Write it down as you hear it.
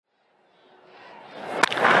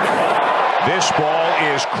This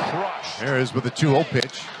ball is crushed. There it is with the 2-0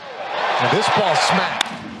 pitch. And this ball smacked.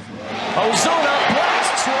 Ozuna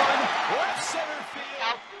blasts one. Left center field.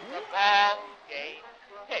 Out with the ball game.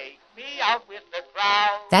 Take me out with the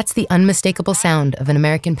crowd. That's the unmistakable sound of an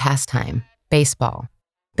American pastime, baseball.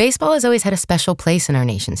 Baseball has always had a special place in our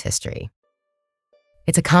nation's history.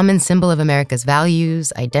 It's a common symbol of America's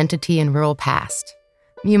values, identity, and rural past.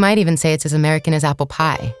 You might even say it's as American as apple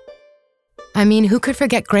pie. I mean, who could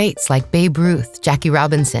forget greats like Babe Ruth, Jackie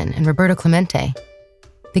Robinson, and Roberto Clemente?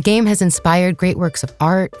 The game has inspired great works of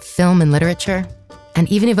art, film, and literature,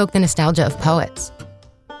 and even evoked the nostalgia of poets.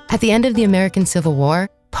 At the end of the American Civil War,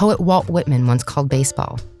 poet Walt Whitman once called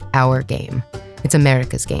baseball our game. It's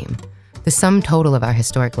America's game, the sum total of our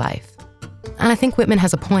historic life. And I think Whitman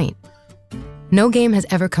has a point. No game has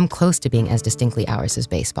ever come close to being as distinctly ours as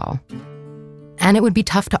baseball. And it would be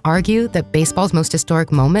tough to argue that baseball's most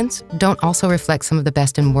historic moments don't also reflect some of the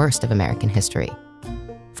best and worst of American history.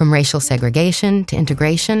 From racial segregation to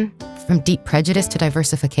integration, from deep prejudice to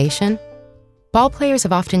diversification, ball players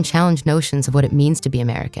have often challenged notions of what it means to be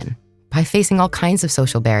American by facing all kinds of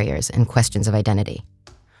social barriers and questions of identity,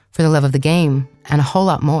 for the love of the game and a whole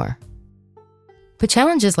lot more. But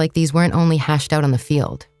challenges like these weren't only hashed out on the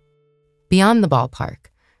field. Beyond the ballpark,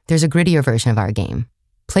 there's a grittier version of our game,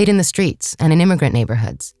 played in the streets and in immigrant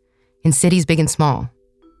neighborhoods, in cities big and small.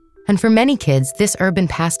 And for many kids, this urban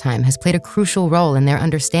pastime has played a crucial role in their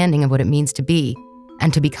understanding of what it means to be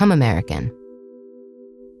and to become American.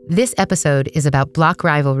 This episode is about block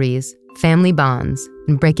rivalries, family bonds,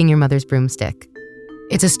 and breaking your mother's broomstick.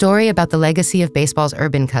 It's a story about the legacy of baseball's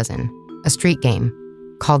urban cousin, a street game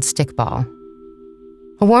called stickball.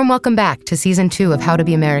 A warm welcome back to Season 2 of How to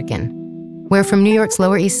Be American, where from New York's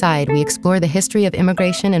Lower East Side, we explore the history of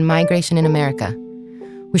immigration and migration in America.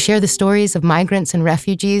 We share the stories of migrants and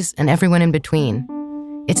refugees and everyone in between.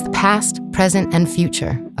 It's the past, present, and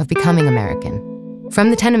future of becoming American. From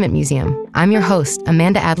the Tenement Museum, I'm your host,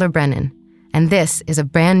 Amanda Adler-Brennan, and this is a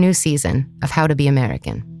brand new season of How to Be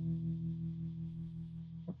American.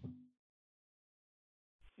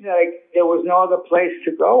 Like, there was no other place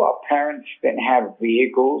to go. Our parents didn't have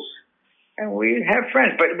vehicles. And we have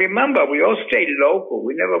friends. But remember, we all stayed local.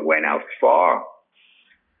 We never went out far.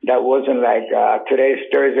 That wasn't like, today's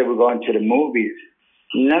Thursday, we're going to the movies.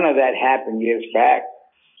 None of that happened years back.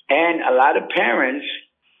 And a lot of parents,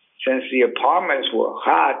 since the apartments were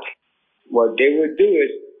hot, what they would do is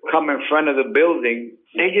come in front of the building.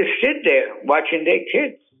 They just sit there watching their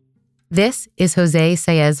kids. This is Jose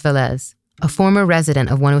Saez Velez, a former resident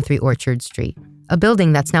of 103 Orchard Street, a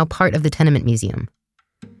building that's now part of the Tenement Museum.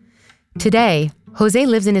 Today, Jose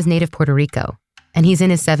lives in his native Puerto Rico, and he's in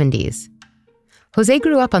his 70s. Jose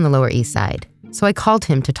grew up on the Lower East Side, so I called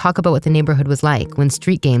him to talk about what the neighborhood was like when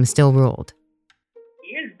street games still ruled.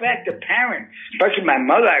 Years back, the parents, especially my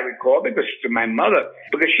mother, I recall, because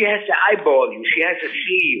she has to eyeball you. She has to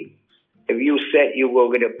see you. If you said you were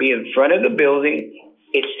going to be in front of the building,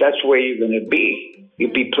 that's where you're going to be.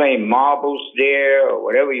 You'd be playing marbles there or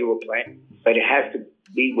whatever you were playing, but it has to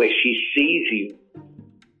be where she sees you.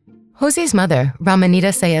 Jose's mother, Ramonita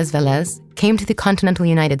Saez Velez, came to the continental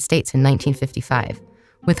United States in 1955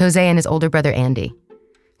 with Jose and his older brother Andy.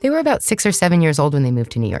 They were about 6 or 7 years old when they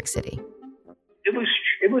moved to New York City. It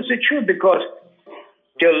was the truth, because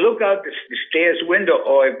they'll look out the stairs window,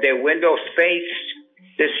 or if their window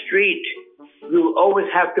faced the street, you always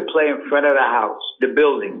have to play in front of the house, the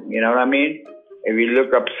building, you know what I mean? If you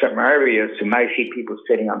look up some areas, you might see people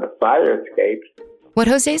sitting on the fire escapes. What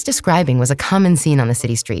Jose's describing was a common scene on the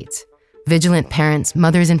city streets. Vigilant parents,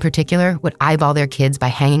 mothers in particular, would eyeball their kids by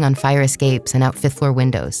hanging on fire escapes and out fifth-floor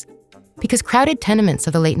windows. Because crowded tenements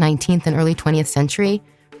of the late 19th and early 20th century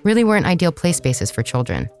really weren't ideal play spaces for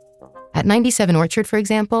children. At 97 Orchard, for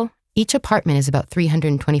example, each apartment is about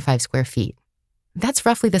 325 square feet. That's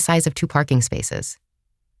roughly the size of 2 parking spaces.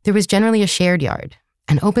 There was generally a shared yard,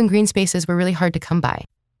 and open green spaces were really hard to come by.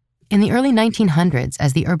 In the early 1900s,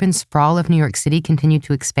 as the urban sprawl of New York City continued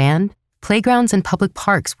to expand, playgrounds and public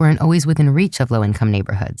parks weren't always within reach of low-income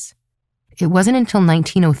neighborhoods. It wasn't until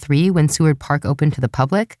 1903, when Seward Park opened to the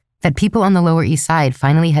public, that people on the Lower East Side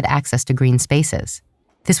finally had access to green spaces.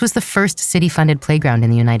 This was the first city-funded playground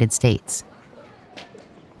in the United States.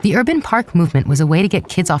 The urban park movement was a way to get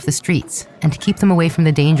kids off the streets and to keep them away from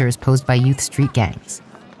the dangers posed by youth street gangs.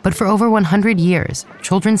 But for over 100 years,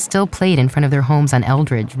 children still played in front of their homes on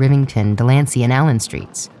Eldridge, Rivington, Delancey, and Allen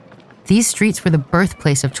streets. These streets were the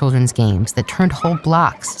birthplace of children's games that turned whole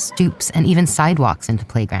blocks, stoops, and even sidewalks into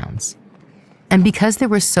playgrounds. And because there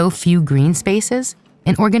were so few green spaces,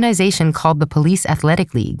 an organization called the Police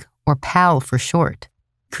Athletic League, or PAL for short,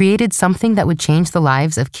 created something that would change the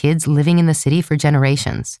lives of kids living in the city for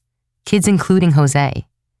generations, kids including Jose.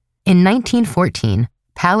 In 1914,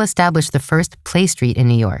 Pal established the first Play Street in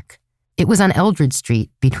New York. It was on Eldred Street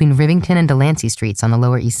between Rivington and Delancey Streets on the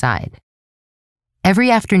Lower East Side.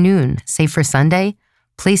 Every afternoon, save for Sunday,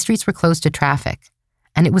 Play Streets were closed to traffic,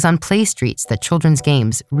 and it was on Play Streets that children's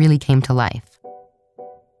games really came to life.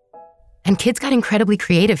 And kids got incredibly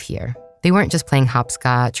creative here. They weren't just playing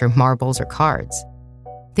hopscotch or marbles or cards.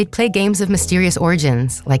 They'd play games of mysterious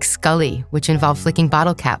origins, like Scully, which involved flicking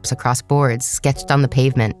bottle caps across boards sketched on the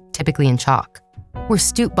pavement, typically in chalk. Or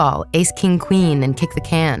Stoop Ball, Ace, King, Queen, and Kick the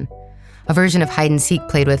Can, a version of hide and seek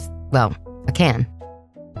played with, well, a can.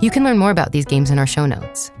 You can learn more about these games in our show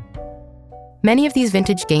notes. Many of these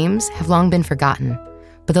vintage games have long been forgotten,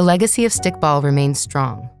 but the legacy of stickball remains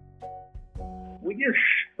strong.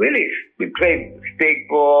 We played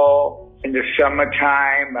stickball in the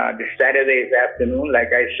summertime, the Saturdays afternoon. Like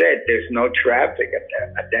I said, there's no traffic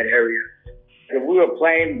at that area. If we were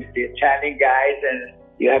playing the Italian guys, and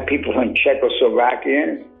you have people from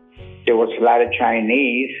Czechoslovakia. There was a lot of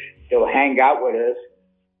Chinese. They'll hang out with us.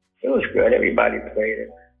 It was good. Everybody played it.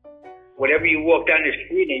 Whenever you walk down the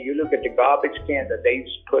street and you look at the garbage can that they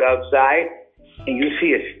put outside, and you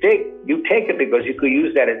see a stick, you take it because you could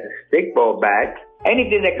use that as a stickball bat.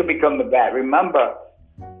 Anything that could become a bat. Remember,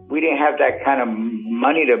 we didn't have that kind of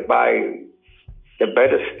money to buy the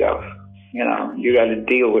better stuff. You know, you got to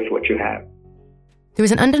deal with what you have. There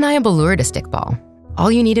was an undeniable lure to stickball.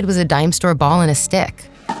 All you needed was a dime store ball and a stick.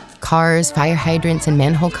 Cars, fire hydrants, and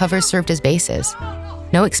manhole covers served as bases.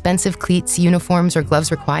 No expensive cleats, uniforms, or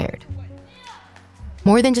gloves required.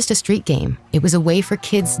 More than just a street game, it was a way for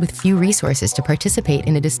kids with few resources to participate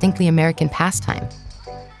in a distinctly American pastime.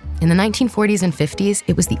 In the 1940s and 50s,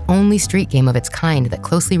 it was the only street game of its kind that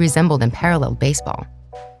closely resembled and paralleled baseball.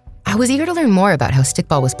 I was eager to learn more about how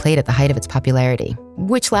stickball was played at the height of its popularity,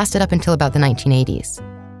 which lasted up until about the 1980s.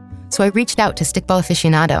 So I reached out to stickball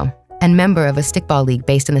aficionado and member of a stickball league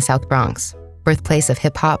based in the South Bronx, birthplace of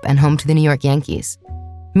hip-hop and home to the New York Yankees.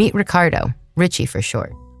 Meet Ricardo, Richie for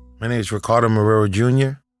short. My name is Ricardo Marrero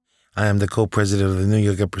Jr. I am the co-president of the New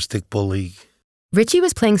York Upper Stickball League. Richie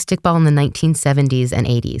was playing stickball in the 1970s and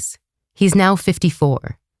 80s. He's now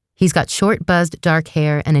 54. He's got short, buzzed, dark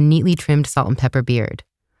hair and a neatly trimmed salt and pepper beard.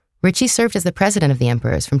 Richie served as the president of the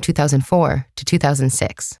Emperors from 2004 to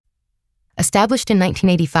 2006. Established in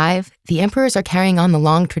 1985, the Emperors are carrying on the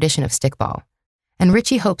long tradition of stickball, and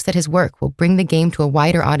Richie hopes that his work will bring the game to a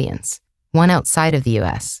wider audience, one outside of the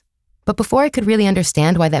U.S. But before I could really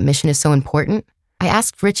understand why that mission is so important, I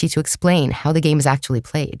asked Richie to explain how the game is actually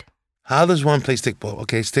played. How does one play stickball?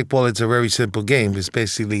 Okay, stickball, it's a very simple game. It's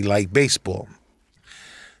basically like baseball.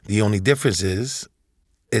 The only difference is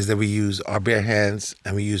that we use our bare hands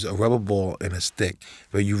and we use a rubber ball and a stick.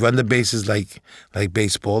 Where you run the bases like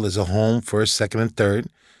baseball. There's a home, first, second, and third.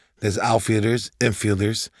 There's outfielders,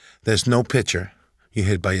 infielders. There's no pitcher. You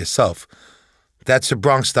hit by yourself. That's the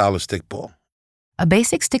Bronx style of stickball. A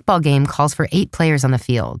basic stickball game calls for 8 players on the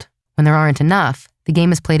field. When there aren't enough, the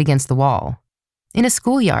game is played against the wall. In a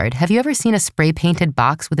schoolyard, have you ever seen a spray-painted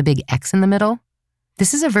box with a big X in the middle?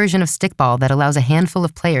 This is a version of stickball that allows a handful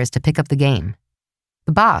of players to pick up the game.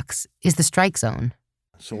 The box is the strike zone.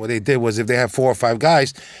 So what they did was if they had 4 or 5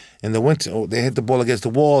 guys in the winter, they hit the ball against the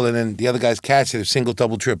wall and then the other guys catch it, single,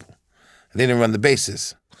 double, triple. They didn't run the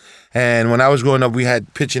bases. And when I was growing up, we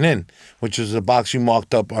had pitching in, which was a box you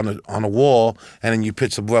marked up on a wall, and then you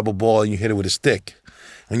pitch a rubber ball and you hit it with a stick.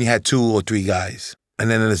 And you had 2 or 3 guys. And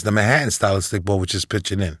then there's the Manhattan style of stickball, which is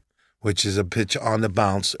pitching in, which is a pitch on the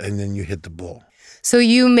bounce, and then you hit the ball. So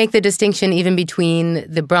you make the distinction even between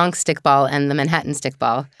the Bronx stickball and the Manhattan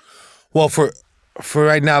stickball? Well, for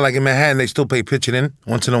right now, like in Manhattan, they still play pitching in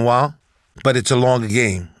once in a while, but it's a longer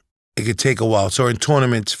game. It could take a while. So in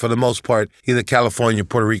tournaments, for the most part, either California,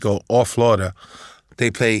 Puerto Rico, or Florida, they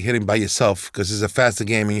play hitting by yourself because it's a faster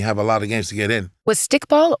game and you have a lot of games to get in. Was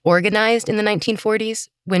stickball organized in the 1940s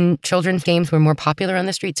when children's games were more popular on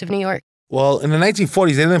the streets of New York? Well, in the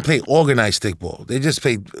 1940s, they didn't play organized stickball. They just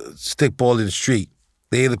played stickball in the street.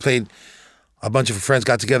 They either played, a bunch of friends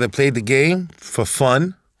got together, played the game for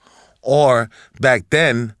fun, or back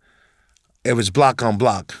then, it was block on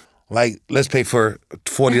block. Like, let's pay for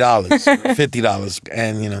 $40, $50,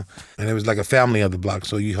 and it was like a family on the block.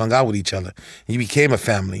 So you hung out with each other. And you became a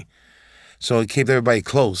family. So it kept everybody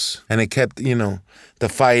close. And it kept, the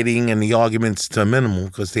fighting and the arguments to a minimum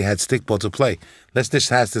because they had stickball to play. Let's just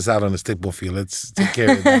hash this out on the stickball field. Let's take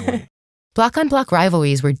care of it that way. Block-on-block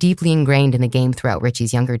rivalries were deeply ingrained in the game throughout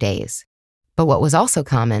Richie's younger days. But what was also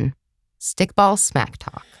common, stickball smack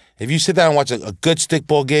talk. If you sit down and watch a good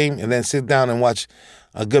stickball game and then sit down and watch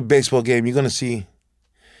a good baseball game, you're going to see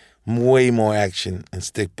way more action in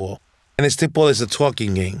stickball. And in stickball, it's a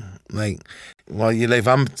talking game. Like, well, if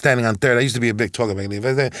I'm standing on third, I used to be a big talker back then. If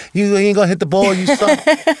I say, you ain't going to hit the ball, you suck.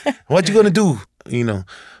 What you going to do? You know,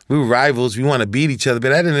 we were rivals. We want to beat each other.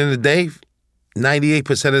 But at the end of the day,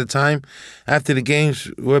 98% of the time, after the games,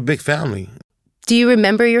 we're a big family. Do you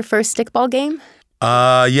remember your first stickball game?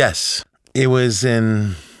 Yes. It was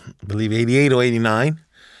in, I believe, 88 or 89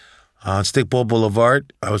 on Stickball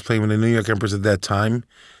Boulevard. I was playing with the New York Emperors at that time,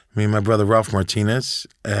 me and my brother Ralph Martinez.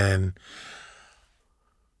 And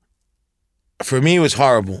for me, it was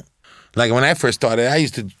horrible. Like, when I first started, I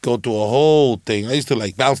used to go through a whole thing. I used to,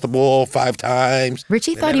 like, bounce the ball 5 times.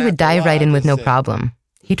 Richie thought he would dive right in with no problem.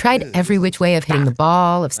 He tried every which way of hitting the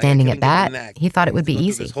ball, of standing at bat. He thought it would be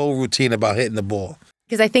easy. This whole routine about hitting the ball.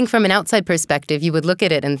 Because I think from an outside perspective, you would look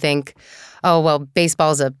at it and think, oh, well,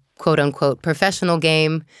 baseball's a quote-unquote professional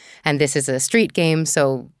game, and this is a street game,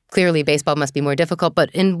 so clearly baseball must be more difficult.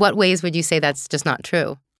 But in what ways would you say that's just not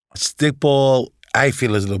true? Stickball, I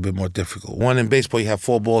feel, is a little bit more difficult. One, in baseball, you have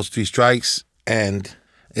 4 balls, 3 strikes, and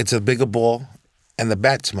it's a bigger ball, and the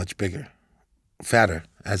bat's much bigger, fatter,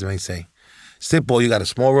 as I may say. Stickball, you got a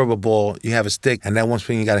small rubber ball, you have a stick, and that one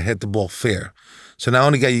swing, you got to hit the ball fair. So not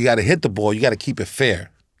only you got to hit the ball, you got to keep it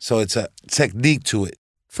fair. So it's a technique to it.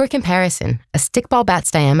 For comparison, a stickball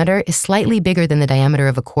bat's diameter is slightly bigger than the diameter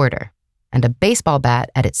of a quarter, and a baseball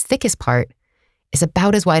bat, at its thickest part, is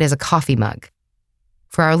about as wide as a coffee mug.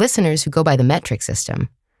 For our listeners who go by the metric system,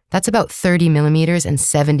 that's about 30 millimeters and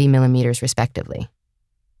 70 millimeters respectively.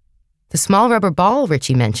 The small rubber ball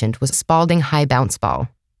Richie mentioned was a Spalding high bounce ball.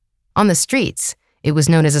 On the streets, it was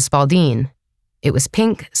known as a Spalding. It was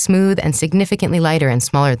pink, smooth, and significantly lighter and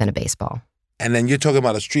smaller than a baseball. And then you're talking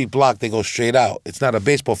about a street block that goes straight out. It's not a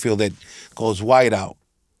baseball field that goes wide out.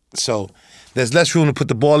 So there's less room to put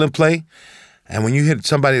the ball in play. And when you hit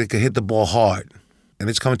somebody that can hit the ball hard, and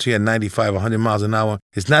it's coming to you at 95, 100 miles an hour,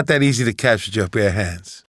 it's not that easy to catch with your bare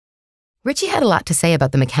hands. Richie had a lot to say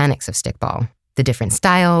about the mechanics of stickball, the different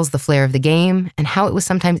styles, the flair of the game, and how it was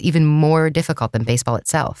sometimes even more difficult than baseball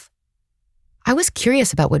itself. I was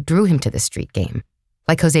curious about what drew him to this street game,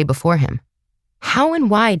 like Jose before him. How and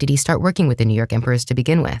why did he start working with the New York Emperors to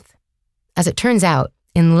begin with? As it turns out,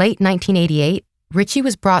 in late 1988, Richie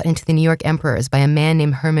was brought into the New York Emperors by a man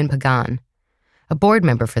named Herman Pagan, a board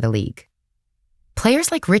member for the league.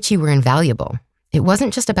 Players like Richie were invaluable. It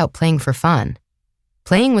wasn't just about playing for fun.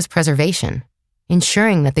 Playing was preservation,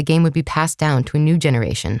 ensuring that the game would be passed down to a new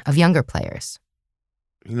generation of younger players.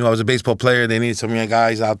 You know, I was a baseball player. They needed some young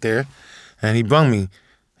guys out there. And he brung me.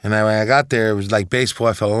 And when I got there, it was like baseball.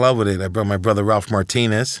 I fell in love with it. I brought my brother Ralph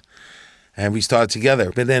Martinez, and we started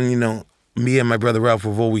together. But then, you know, me and my brother Ralph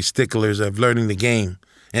were always sticklers of learning the game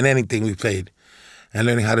and anything we played and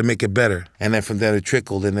learning how to make it better. And then from there it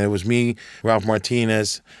trickled. And there was me, Ralph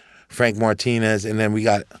Martinez, Frank Martinez, and then we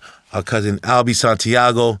got our cousin Albie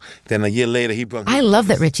Santiago. Then a year later, he brought... I love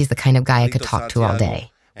that Richie's the kind of guy I could talk to all day,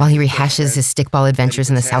 while he rehashes his stickball adventures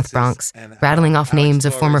in the South Bronx, rattling off names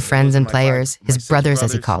of former friends and players, his brothers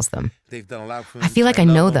as he calls them. I feel like I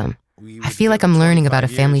know them. I feel like I'm learning about a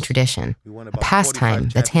family tradition, a pastime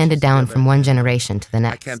that's handed down from one generation to the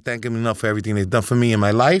next. I can't thank them enough for everything they've done for me in my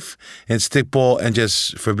life, in stickball, and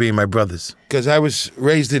just for being my brothers. Because I was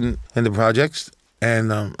raised in the projects,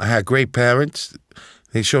 and I had great parents.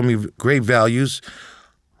 They showed me great values.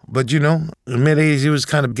 But, you know, in mid-80s, it was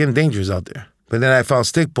kind of getting dangerous out there. But then I found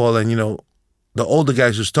stickball, and, you know, the older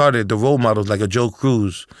guys who started, the role models like a Joe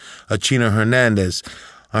Cruz, a Chino Hernandez,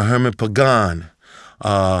 a Herman Pagan,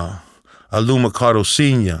 a Lou Mercado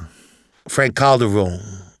Sr., Frank Calderon,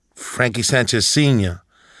 Frankie Sanchez Sr.,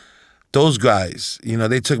 those guys, you know,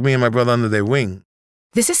 they took me and my brother under their wing.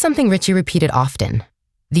 This is something Richie repeated often,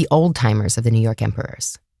 the old-timers of the New York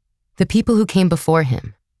Emperors, the people who came before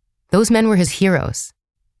him. Those men were his heroes.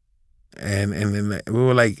 And we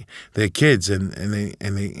were like their kids, and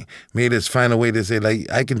they made us find a way to say,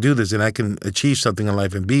 like, I can do this and I can achieve something in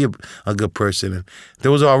life and be a good person. And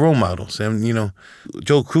those are our role models. And, you know,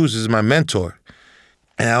 Joe Cruz is my mentor.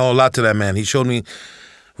 And I owe a lot to that man. He showed me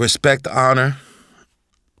respect, honor,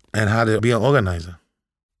 and how to be an organizer.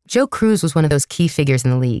 Joe Cruz was one of those key figures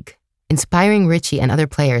in the league, inspiring Richie and other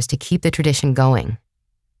players to keep the tradition going.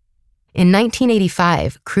 In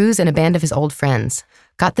 1985, Cruz and a band of his old friends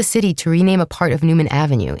got the city to rename a part of Newman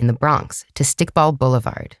Avenue in the Bronx to Stickball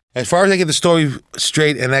Boulevard. As far as I get the story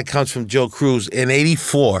straight, and that comes from Joe Cruz, in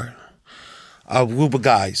 '84, a group of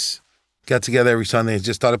guys got together every Sunday and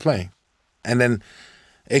just started playing. And then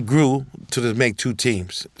it grew to make 2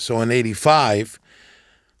 teams. So in '85,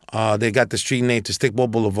 they got the street name to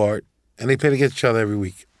Stickball Boulevard, and they played against each other every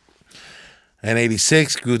week. And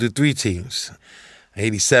 86 grew to 3 teams.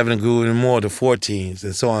 87 grew even more to 4 teams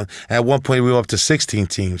and so on. At one point, we were up to 16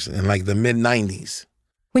 teams in like the mid-90s.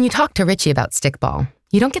 When you talk to Richie about stickball,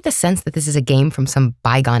 you don't get the sense that this is a game from some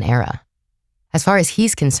bygone era. As far as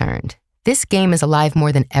he's concerned, this game is alive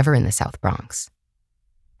more than ever in the South Bronx.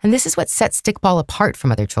 And this is what sets stickball apart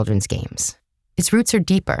from other children's games. Its roots are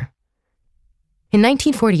deeper. In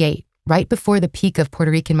 1948, right before the peak of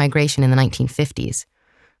Puerto Rican migration in the 1950s,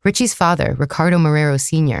 Richie's father, Ricardo Marrero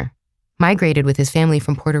Sr., migrated with his family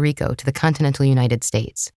from Puerto Rico to the continental United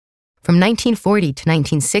States. From 1940 to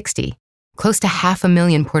 1960, close to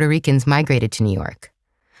 500,000 Puerto Ricans migrated to New York.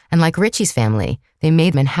 And like Richie's family, they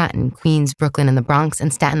made Manhattan, Queens, Brooklyn, and the Bronx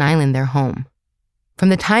and Staten Island their home. From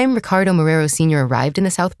the time Ricardo Marrero Sr. arrived in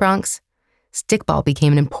the South Bronx, stickball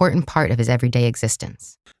became an important part of his everyday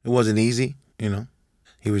existence. It wasn't easy, you know.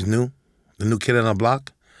 He was new, the new kid on the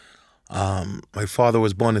block. My father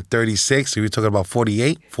was born in 36, so we were talking about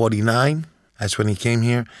 48, 49. That's when he came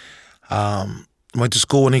here. Went to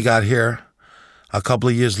school when he got here. A couple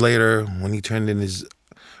of years later, when he turned in his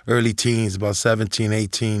early teens, about 17,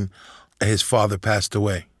 18, his father passed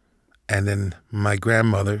away. And then my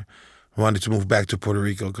grandmother wanted to move back to Puerto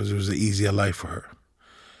Rico because it was an easier life for her.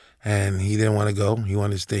 And he didn't want to go. He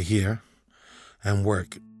wanted to stay here and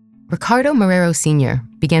work. Ricardo Marrero Sr.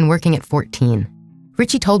 began working at 14.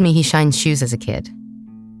 Richie told me he shined shoes as a kid.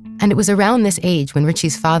 And it was around this age when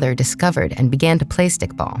Richie's father discovered and began to play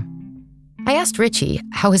stickball. I asked Richie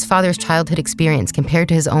how his father's childhood experience compared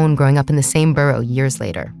to his own growing up in the same borough years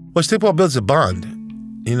later. Well, stickball builds a bond.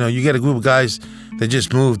 You know, you get a group of guys that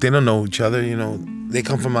just moved. They don't know each other. You know, they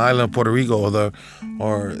come from the island of Puerto Rico or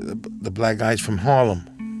the black guys from Harlem.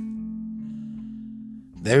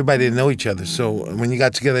 Everybody didn't know each other. So when you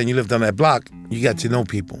got together and you lived on that block, you got to know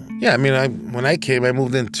people. Yeah, I mean, when I came, I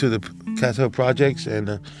moved into the Castle Projects,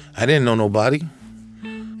 and I didn't know nobody.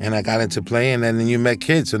 And I got into playing, and then you met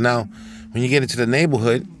kids. So now, when you get into the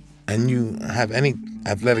neighborhood and you have any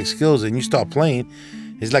athletic skills and you start playing,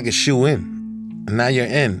 it's like a shoe-in. And now you're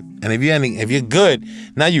in. And if you're good,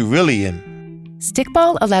 now you're really in.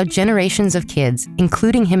 Stickball allowed generations of kids,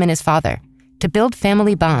 including him and his father, to build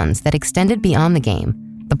family bonds that extended beyond the game,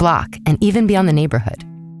 the block, and even beyond the neighborhood.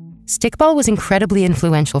 Stickball was incredibly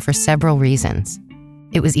influential for several reasons.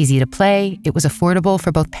 It was easy to play, it was affordable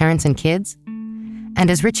for both parents and kids, and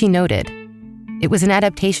as Richie noted, it was an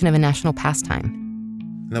adaptation of a national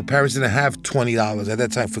pastime. You know, parents didn't have $20 at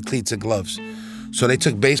that time for cleats and gloves. So they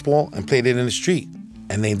took baseball and played it in the street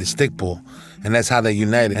and named it stickball. And that's how they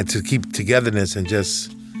united, and to keep togetherness and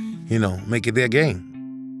just, you know, make it their game.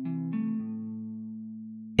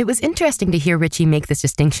 It was interesting to hear Richie make this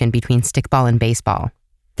distinction between stickball and baseball,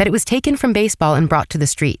 that it was taken from baseball and brought to the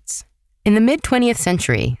streets. In the mid-20th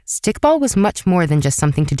century, stickball was much more than just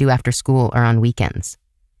something to do after school or on weekends.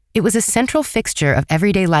 It was a central fixture of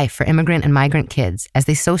everyday life for immigrant and migrant kids as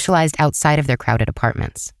they socialized outside of their crowded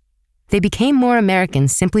apartments. They became more American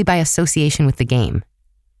simply by association with the game,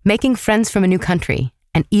 making friends from a new country,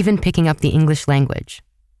 and even picking up the English language.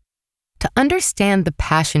 To understand the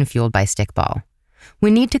passion fueled by stickball,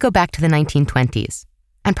 we need to go back to the 1920s,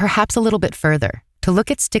 and perhaps a little bit further, to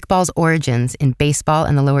look at stickball's origins in baseball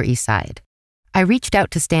and the Lower East Side. I reached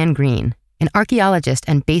out to Stan Green, an archaeologist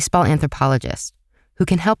and baseball anthropologist, who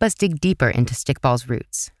can help us dig deeper into stickball's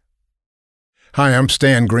roots. Hi, I'm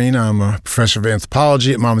Stan Green. I'm a professor of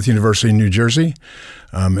anthropology at Monmouth University in New Jersey.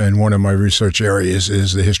 And one of my research areas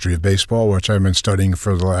is the history of baseball, which I've been studying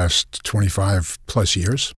for the last 25 plus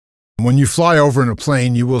years. When you fly over in a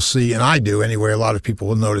plane, you will see, and I do anyway, a lot of people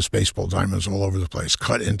will notice baseball diamonds all over the place,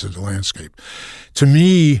 cut into the landscape. To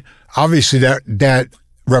me, obviously that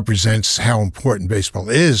represents how important baseball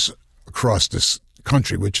is across this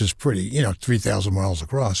country, which is pretty, 3,000 miles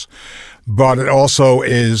across. But it also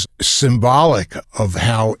is symbolic of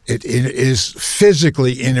how it is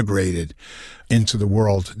physically integrated into the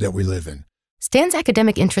world that we live in. Stan's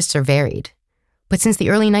academic interests are varied, but since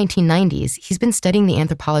the early 1990s, he's been studying the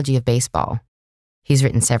anthropology of baseball. He's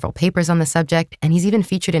written several papers on the subject, and he's even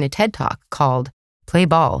featured in a TED Talk called Play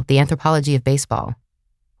Ball, The Anthropology of Baseball.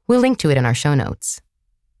 We'll link to it in our show notes.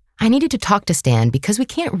 I needed to talk to Stan because we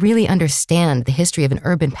can't really understand the history of an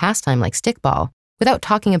urban pastime like stickball without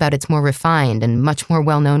talking about its more refined and much more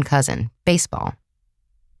well-known cousin, baseball.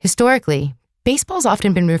 Historically, baseball's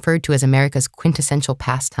often been referred to as America's quintessential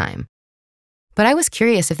pastime. But I was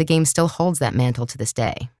curious if the game still holds that mantle to this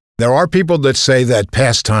day. There are people that say that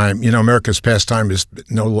pastime, America's pastime it's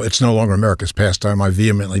no longer America's pastime. I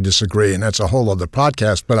vehemently disagree, and that's a whole other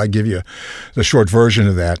podcast, but I give you the short version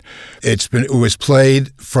of that. It was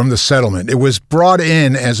played from the settlement. It was brought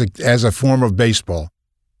in as a form of baseball.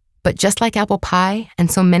 But just like apple pie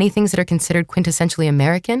and so many things that are considered quintessentially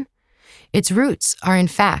American, its roots are, in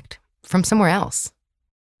fact, from somewhere else.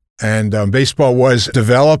 And baseball was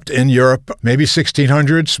developed in Europe, maybe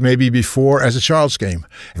 1600s, maybe before, as a child's game.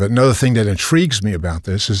 But another thing that intrigues me about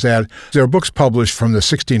this is that there are books published from the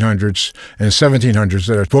 1600s and 1700s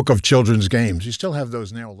that are book of children's games. You still have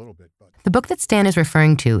those now a little bit. But The book that Stan is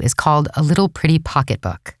referring to is called A Little Pretty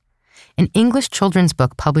Pocketbook, an English children's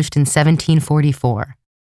book published in 1744.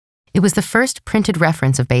 It was the first printed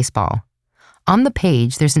reference of baseball. On the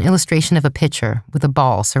page, there's an illustration of a pitcher with a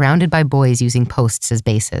ball surrounded by boys using posts as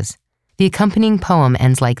bases. The accompanying poem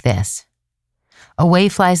ends like this: "Away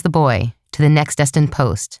flies the boy to the next destined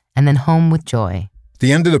post, and then home with joy."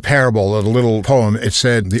 the end of the parable, of the little poem, it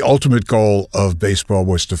said the ultimate goal of baseball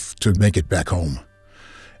was to make it back home.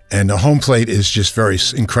 And the home plate is just very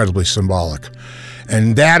incredibly symbolic.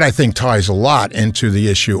 And that, I think, ties a lot into the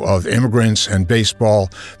issue of immigrants and baseball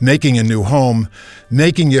making a new home.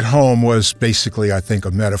 Making it home was basically, I think,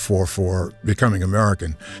 a metaphor for becoming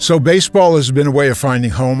American. So baseball has been a way of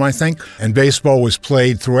finding home, I think. And baseball was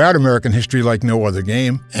played throughout American history like no other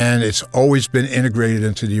game. And it's always been integrated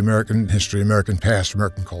into the American history, American past,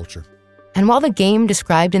 American culture. And while the game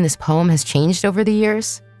described in this poem has changed over the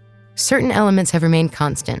years, certain elements have remained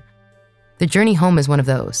constant. The journey home is one of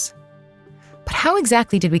those. But how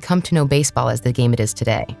exactly did we come to know baseball as the game it is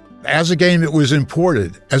today? As a game, it was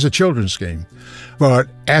imported as a children's game. But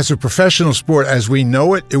as a professional sport, as we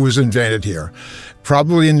know it, it was invented here.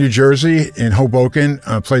 Probably in New Jersey, in Hoboken,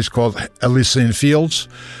 a place called Elysian Fields,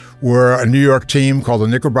 where a New York team called the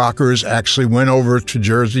Knickerbockers actually went over to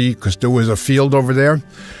Jersey because there was a field over there,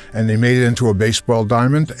 and they made it into a baseball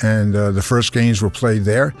diamond, and the first games were played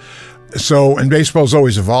there. So, and baseball's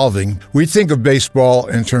always evolving. We think of baseball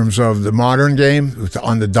in terms of the modern game,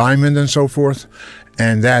 on the diamond and so forth,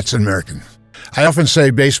 and that's American. I often say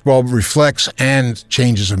baseball reflects and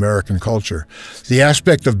changes American culture. The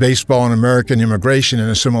aspect of baseball and American immigration and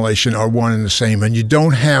assimilation are one and the same, and you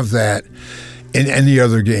don't have that in any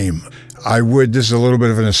other game. This is a little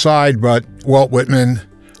bit of an aside, but Walt Whitman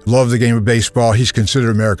loved the game of baseball. He's considered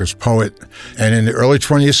America's poet. And in the early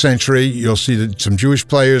 20th century, you'll see some Jewish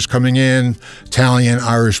players coming in, Italian,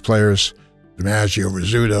 Irish players, DiMaggio,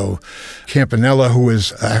 Rizzuto, Campanella, who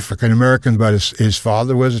was African-American, but his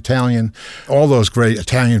father was Italian. All those great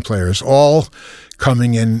Italian players, all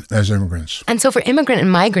coming in as immigrants. And so for immigrant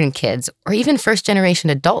and migrant kids, or even first-generation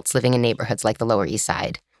adults living in neighborhoods like the Lower East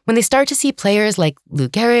Side, when they start to see players like Lou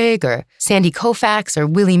Gehrig or Sandy Koufax or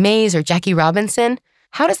Willie Mays or Jackie Robinson,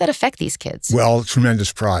 how does that affect these kids? Well,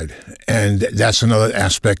 tremendous pride. And that's another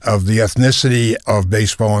aspect of the ethnicity of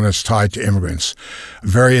baseball, and it's tied to immigrants.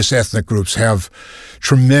 Various ethnic groups have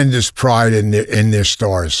tremendous pride in their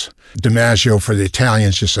stars. DiMaggio for the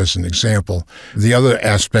Italians, just as an example. The other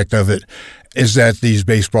aspect of it is that these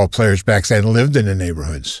baseball players back then lived in the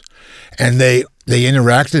neighborhoods. And they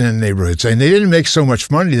interacted in the neighborhoods, and they didn't make so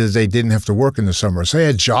much money that they didn't have to work in the summers. They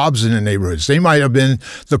had jobs in the neighborhoods. They might have been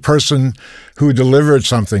the person who delivered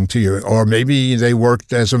something to you, or maybe they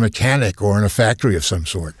worked as a mechanic or in a factory of some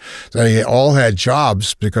sort. They all had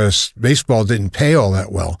jobs because baseball didn't pay all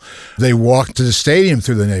that well. They walked to the stadium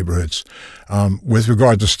through the neighborhoods. With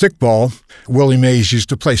regard to stickball, Willie Mays used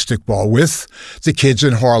to play stickball with the kids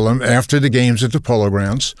in Harlem after the games at the Polo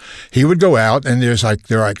Grounds. He would go out, and there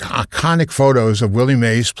are iconic photos of Willie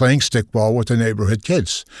Mays playing stickball with the neighborhood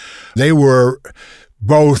kids. They were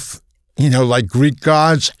both, like Greek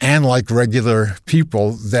gods and like regular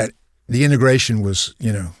people, that the integration was,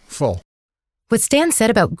 full. What Stan said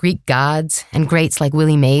about Greek gods and greats like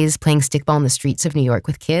Willie Mays playing stickball in the streets of New York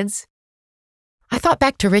with kids, I thought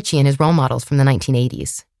back to Richie and his role models from the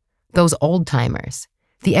 1980s. Those old-timers,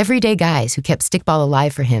 the everyday guys who kept stickball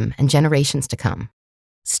alive for him and generations to come.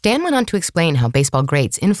 Stan went on to explain how baseball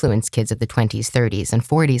greats influenced kids of the 20s, 30s, and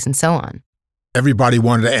 40s, and so on. Everybody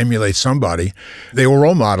wanted to emulate somebody. They were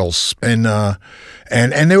role models, and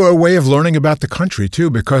they were a way of learning about the country too.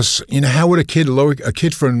 Because how would a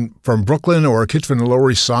kid from Brooklyn or a kid from the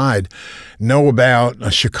Lower East Side know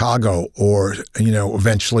about Chicago or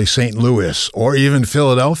eventually St. Louis or even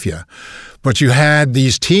Philadelphia? But you had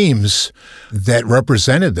these teams that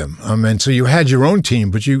represented them. And so you had your own team,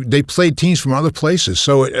 but they played teams from other places.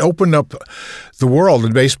 So it opened up the world.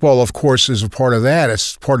 And baseball, of course, is a part of that.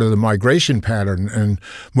 It's part of the migration pattern and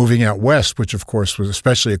moving out west, which, of course, was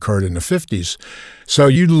especially occurred in the 50s. So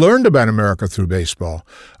you learned about America through baseball.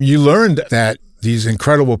 You learned that these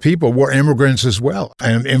incredible people were immigrants as well.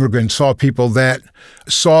 And immigrants saw people that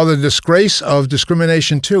saw the disgrace of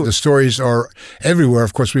discrimination too. The stories are everywhere.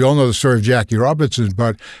 Of course, we all know the story of Jackie Robinson,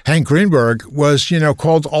 but Hank Greenberg was,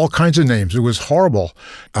 called all kinds of names. It was horrible,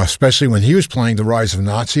 especially when he was playing the rise of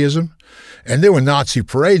Nazism. And there were Nazi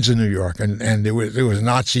parades in New York, and there was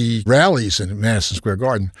Nazi rallies in Madison Square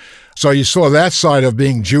Garden. So you saw that side of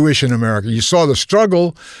being Jewish in America. You saw the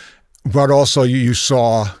struggle, but also you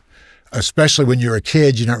saw, especially when you're a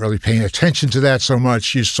kid, you're not really paying attention to that so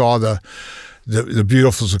much. You saw the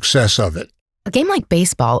beautiful success of it. A game like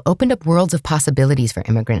baseball opened up worlds of possibilities for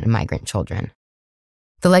immigrant and migrant children.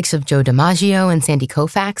 The likes of Joe DiMaggio and Sandy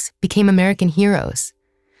Koufax became American heroes,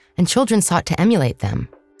 and children sought to emulate them.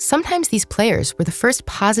 Sometimes these players were the first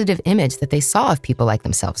positive image that they saw of people like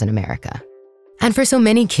themselves in America. And for so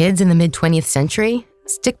many kids in the mid-20th century,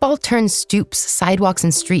 stickball turned stoops, sidewalks,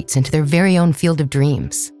 and streets into their very own field of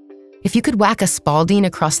dreams. If you could whack a Spalding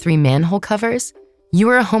across 3 manhole covers, you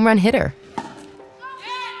were a home run hitter.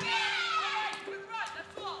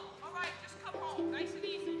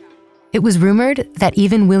 It was rumored that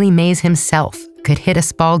even Willie Mays himself could hit a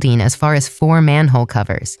Spalding as far as 4 manhole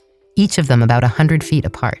covers, each of them about 100 feet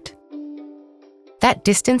apart. That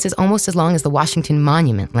distance is almost as long as the Washington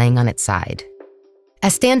Monument laying on its side.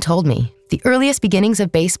 As Stan told me, the earliest beginnings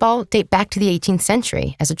of baseball date back to the 18th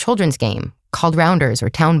century as a children's game called rounders or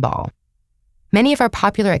town ball. Many of our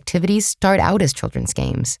popular activities start out as children's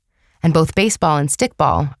games, and both baseball and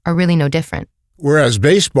stickball are really no different. Whereas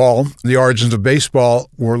baseball, the origins of baseball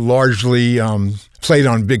were largely played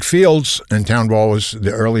on big fields, and town ball was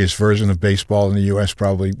the earliest version of baseball in the U.S.,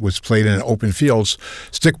 probably was played in open fields.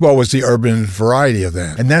 Stickball was the urban variety of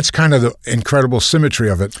that. And that's kind of the incredible symmetry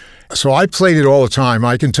of it. So I played it all the time.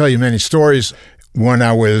 I can tell you many stories. When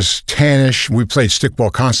I was 10-ish, we played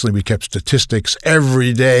stickball constantly. We kept statistics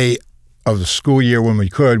every day of the school year when we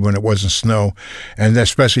could, when it wasn't snow. And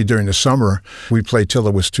especially during the summer, we played till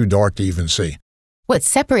it was too dark to even see. What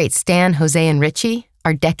separates Stan, Jose, and Richie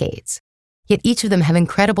are decades, yet each of them have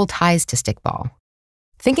incredible ties to stickball.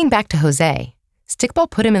 Thinking back to Jose, stickball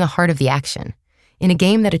put him in the heart of the action, in a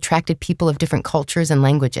game that attracted people of different cultures and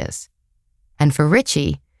languages. And for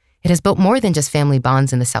Richie, it has built more than just family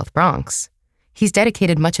bonds in the South Bronx. He's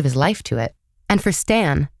dedicated much of his life to it. And for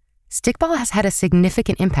Stan, stickball has had a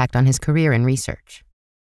significant impact on his career and research.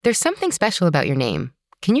 There's something special about your name.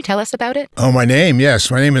 Can you tell us about it? Oh, my name,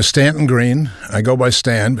 yes. My name is Stanton Green. I go by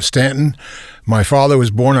Stan. Stanton, my father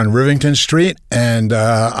was born on Rivington Street, and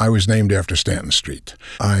I was named after Stanton Street.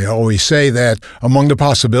 I always say that among the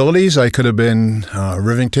possibilities, I could have been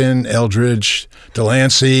Rivington, Eldridge,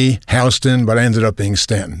 Delancey, Houston, but I ended up being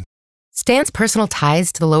Stanton. Stan's personal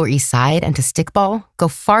ties to the Lower East Side and to stickball go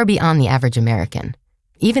far beyond the average American,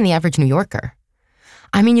 even the average New Yorker.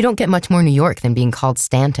 I mean, you don't get much more New York than being called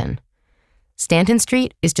Stanton. Stanton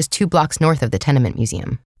Street is just 2 blocks north of the Tenement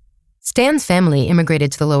Museum. Stan's family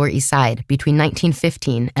immigrated to the Lower East Side between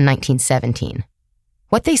 1915 and 1917.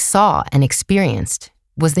 What they saw and experienced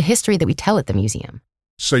was the history that we tell at the museum.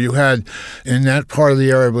 So you had, in that part of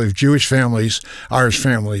the area, I believe, Jewish families, Irish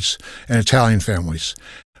families, and Italian families.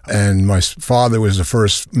 And my father was the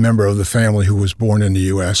first member of the family who was born in the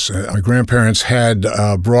U.S. My grandparents had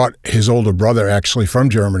brought his older brother, actually, from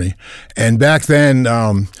Germany. And back then,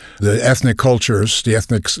 the ethnic cultures, the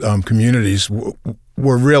ethnic communities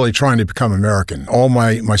were really trying to become American. All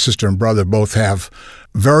my sister and brother both have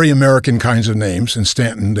very American kinds of names, and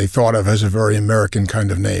Stanton they thought of as a very American kind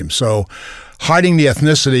of name. So hiding the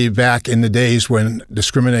ethnicity back in the days when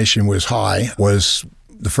discrimination was high was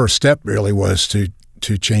the first step, really, was to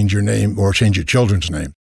change your name or change your children's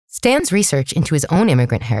name. Stan's research into his own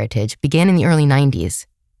immigrant heritage began in the early 90s,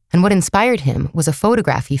 and what inspired him was a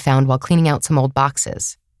photograph he found while cleaning out some old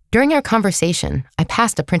boxes. During our conversation, I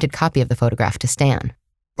passed a printed copy of the photograph to Stan.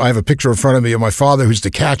 I have a picture in front of me of my father, who's the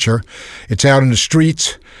catcher. It's out in the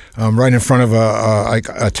streets, right in front of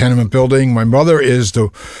a tenement building. My mother is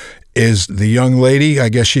the young lady, I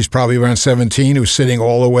guess she's probably around 17, who's sitting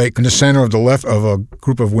all the way in the center of the left of a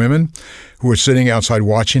group of women who are sitting outside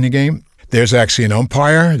watching the game. There's actually an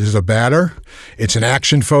umpire. There's a batter. It's an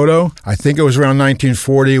action photo. I think it was around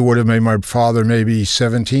 1940. It would have made my father maybe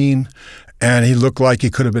 17. And he looked like he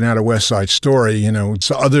could have been out of West Side Story. You know,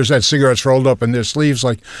 so others had cigarettes rolled up in their sleeves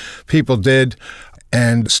like people did.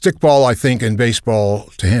 And stickball, I think, in baseball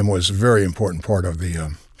to him was a very important part of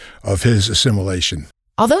his assimilation.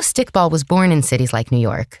 Although stickball was born in cities like New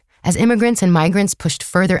York, as immigrants and migrants pushed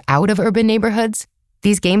further out of urban neighborhoods,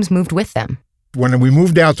 these games moved with them. When we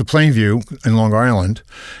moved out to Plainview in Long Island,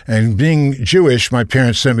 and being Jewish, my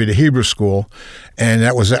parents sent me to Hebrew school, and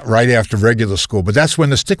that was right after regular school. But that's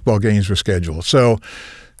when the stickball games were scheduled. So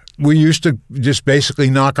we used to just basically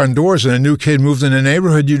knock on doors, and a new kid moved in the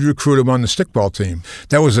neighborhood, you'd recruit him on the stickball team.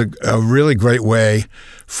 That was a really great way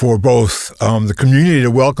for both the community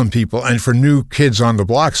to welcome people and for new kids on the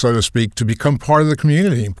block, so to speak, to become part of the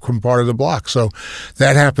community, become part of the block. So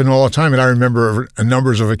that happened all the time. And I remember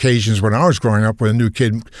numbers of occasions when I was growing up with a new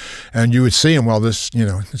kid, and you would see him, well, this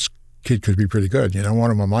kid could be pretty good. I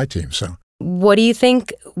want him on my team. So. What do you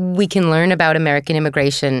think we can learn about American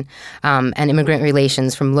immigration and immigrant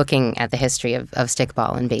relations from looking at the history of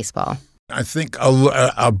stickball and baseball? I think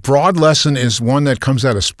a broad lesson is one that comes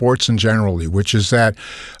out of sports in generally, which is that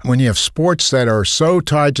when you have sports that are so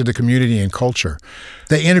tied to the community and culture,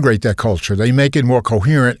 they integrate that culture. They make it more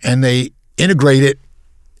coherent, and they integrate it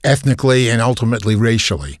ethnically and ultimately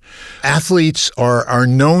racially. Athletes are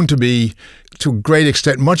known to be, to a great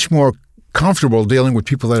extent, much more comfortable dealing with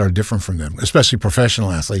people that are different from them, especially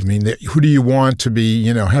professional athletes. I mean, who do you want to be,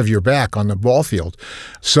 have your back on the ball field?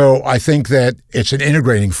 So I think that it's an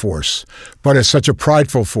integrating force, but it's such a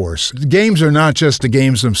prideful force. The games are not just the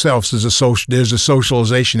games themselves. There's a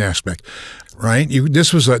socialization aspect, right?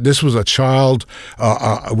 This was a child,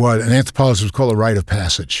 what an anthropologist would call a rite of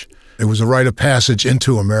passage. It was a rite of passage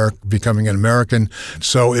into America, becoming an American.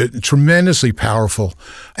 So tremendously powerful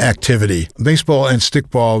activity. Baseball and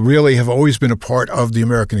stickball really have always been a part of the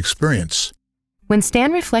American experience. When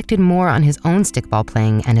Stan reflected more on his own stickball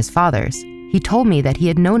playing and his father's, he told me that he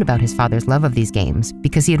had known about his father's love of these games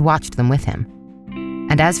because he had watched them with him.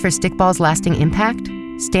 And as for stickball's lasting impact,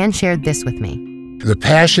 Stan shared this with me. The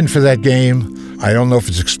passion for that game, I don't know if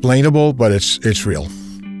it's explainable, but it's real.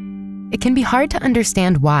 It can be hard to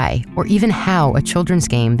understand why, or even how, a children's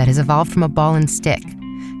game that has evolved from a ball and stick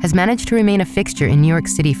has managed to remain a fixture in New York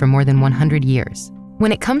City for more than 100 years.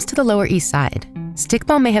 When it comes to the Lower East Side,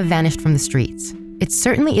 stickball may have vanished from the streets. It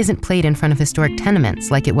certainly isn't played in front of historic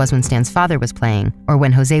tenements like it was when Stan's father was playing, or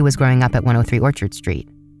when Jose was growing up at 103 Orchard Street.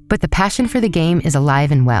 But the passion for the game is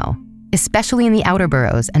alive and well, especially in the outer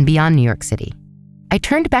boroughs and beyond New York City. I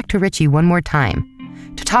turned back to Richie one more time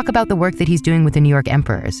to talk about the work that he's doing with the New York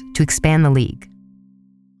Emperors to expand the league.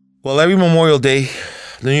 Well, every Memorial Day,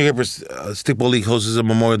 the New York Emperors Stickball League hosts a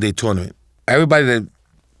Memorial Day tournament. Everybody that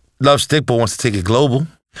loves stickball wants to take it global.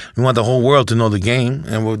 We want the whole world to know the game,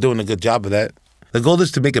 and we're doing a good job of that. The goal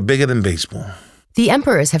is to make it bigger than baseball. The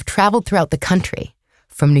Emperors have traveled throughout the country,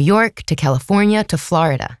 from New York to California to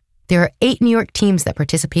Florida. There are 8 New York teams that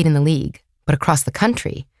participate in the league, but across the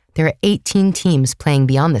country, there are 18 teams playing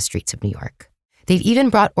beyond the streets of New York. They've even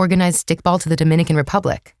brought organized stickball to the Dominican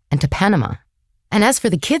Republic and to Panama. And as for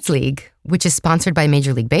the Kids League, which is sponsored by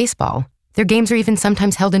Major League Baseball, their games are even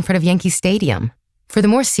sometimes held in front of Yankee Stadium. For the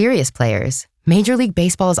more serious players, Major League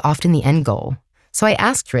Baseball is often the end goal. So I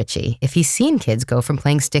asked Richie if he's seen kids go from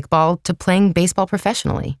playing stickball to playing baseball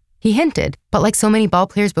professionally. He hinted, but like so many ball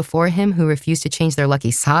players before him who refused to change their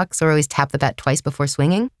lucky socks or always tap the bat twice before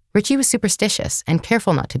swinging, Richie was superstitious and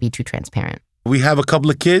careful not to be too transparent. We have a couple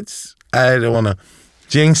of kids. I don't want to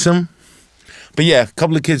jinx them. But yeah, a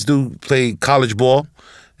couple of kids do play college ball,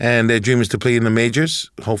 and their dream is to play in the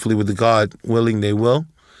majors. Hopefully, with the God willing, they will.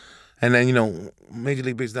 And then, Major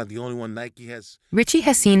League Baseball is not the only one. Nike has. Richie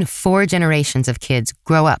has seen 4 generations of kids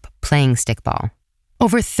grow up playing stickball.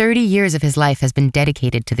 Over 30 years of his life has been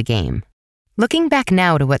dedicated to the game. Looking back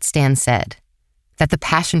now to what Stan said, that the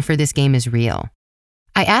passion for this game is real,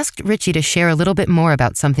 I asked Richie to share a little bit more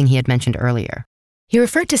about something he had mentioned earlier. He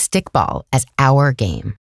referred to stickball as our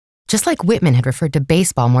game, just like Whitman had referred to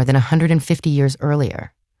baseball more than 150 years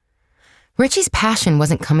earlier. Richie's passion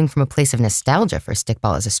wasn't coming from a place of nostalgia for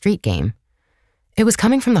stickball as a street game. It was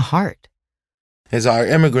coming from the heart. It's our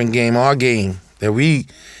immigrant game, our game, that we,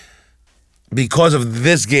 because of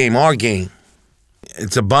this game, our game,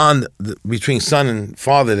 it's a bond between son and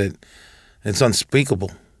father that it's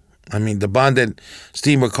unspeakable. I mean, the bond that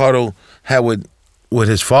Steve Mercado had with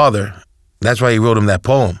his father, that's why he wrote him that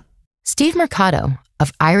poem. Steve Mercado,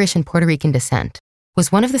 of Irish and Puerto Rican descent,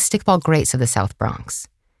 was one of the stickball greats of the South Bronx.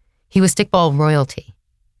 He was stickball royalty.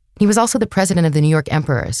 He was also the president of the New York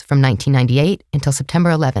Emperors from 1998 until September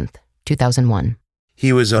 11th, 2001.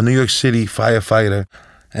 He was a New York City firefighter,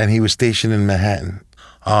 and he was stationed in Manhattan.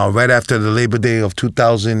 Right after the Labor Day of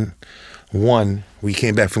 2001, we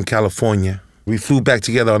came back from California. We flew back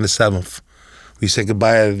together on the 7th. We said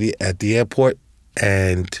goodbye at the airport,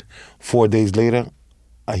 and 4 days later,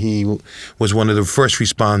 he was one of the first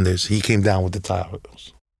responders. He came down with the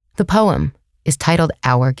towers. The poem is titled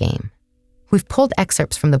Our Game. We've pulled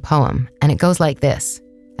excerpts from the poem, and it goes like this,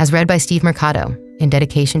 as read by Steve Mercado in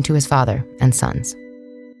dedication to his father and sons.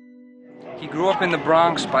 He grew up in the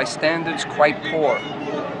Bronx by standards quite poor,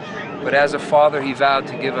 but as a father he vowed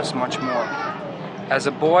to give us much more. As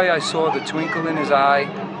a boy I saw the twinkle in his eye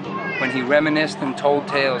when he reminisced and told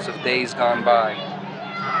tales of days gone by.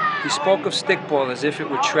 He spoke of stickball as if it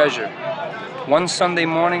were treasure. One Sunday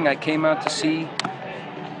morning I came out to see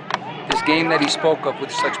this game that he spoke of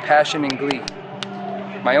with such passion and glee.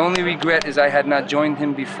 My only regret is I had not joined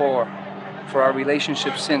him before, for our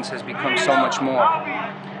relationship since has become so much more.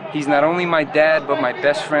 He's not only my dad, but my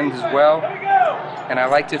best friend as well, and I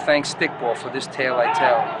like to thank stickball for this tale I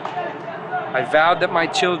tell. I vowed that my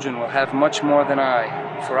children will have much more than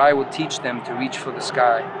I, for I will teach them to reach for the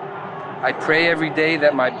sky. I pray every day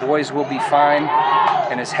that my boys will be fine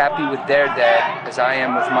and as happy with their dad as I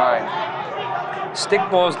am with mine.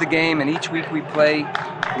 Stickball's the game, and each week we play,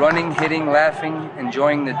 running, hitting, laughing,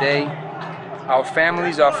 enjoying the day. Our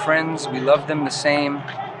families, our friends, we love them the same.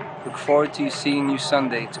 Look forward to seeing you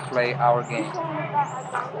Sunday to play our game.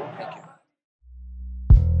 Thank you.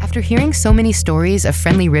 After hearing so many stories of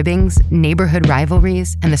friendly ribbings, neighborhood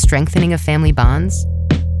rivalries, and the strengthening of family bonds,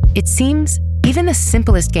 it seems even the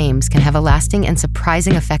simplest games can have a lasting and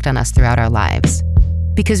surprising effect on us throughout our lives.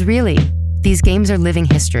 Because really, these games are living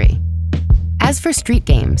history. As for street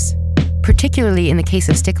games, particularly in the case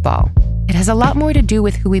of stickball, it has a lot more to do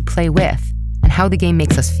with who we play with and how the game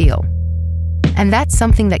makes us feel. And that's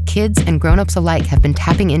something that kids and grown-ups alike have been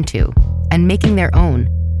tapping into and making their own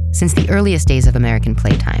since the earliest days of American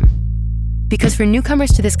playtime. Because for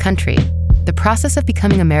newcomers to this country, the process of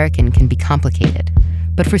becoming American can be complicated.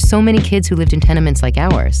 But for so many kids who lived in tenements like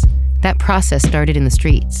ours, that process started in the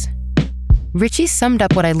streets. Richie summed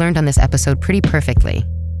up what I learned on this episode pretty perfectly.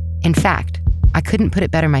 In fact, I couldn't put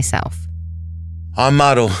it better myself. Our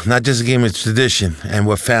motto, not just a game, it's tradition, and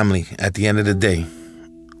we're family at the end of the day.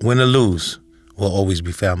 Win or lose, we'll always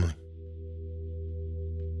be family.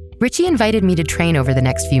 Richie invited me to train over the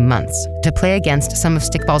next few months to play against some of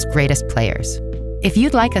stickball's greatest players. If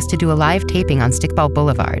you'd like us to do a live taping on Stickball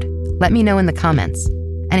Boulevard, let me know in the comments.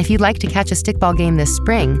 And if you'd like to catch a stickball game this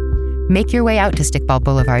spring, make your way out to Stickball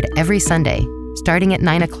Boulevard every Sunday, starting at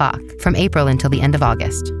 9 o'clock from April until the end of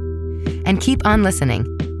August. And keep on listening.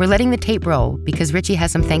 We're letting the tape roll because Richie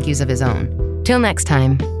has some thank yous of his own. Till next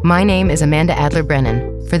time, my name is Amanda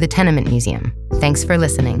Adler-Brennan for the Tenement Museum. Thanks for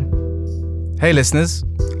listening. Hey listeners,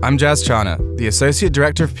 I'm Jazz Chana, the Associate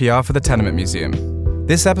Director of PR for the Tenement Museum.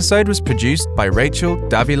 This episode was produced by Rachel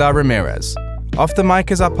Davila Ramirez. Off the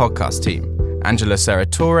mic is our podcast team: Angela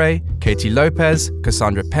Serratore, Katie Lopez,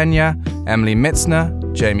 Cassandra Pena, Emily Mitzner,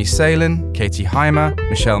 Jamie Salen, Katie Heimer,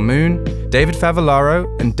 Michelle Moon, David Favellaro,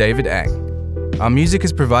 and David Eng. Our music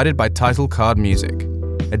is provided by Title Card Music.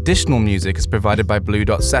 Additional music is provided by Blue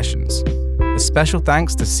Dot Sessions. A special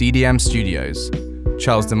thanks to CDM Studios,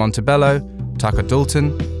 Charles de Montebello, Tucker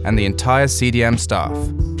Dalton, and the entire CDM staff.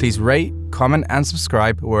 Please rate, comment, and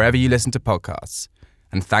subscribe wherever you listen to podcasts.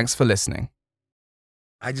 And thanks for listening.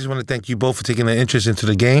 I just want to thank you both for taking an interest into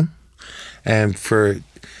the game and for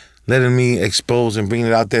letting me expose and bring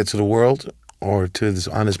it out there to the world or to this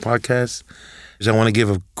on this podcast. I want to give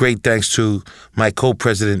a great thanks to my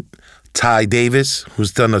co-president, Ty Davis,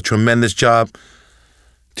 who's done a tremendous job.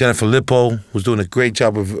 Jennifer Lippo, who's doing a great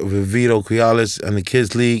job with Vito Criales and the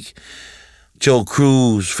Kids League. Joe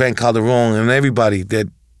Cruz, Frank Calderon, and everybody that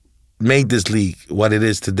made this league what it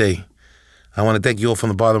is today. I want to thank you all from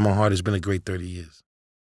the bottom of my heart. It's been a great 30 years.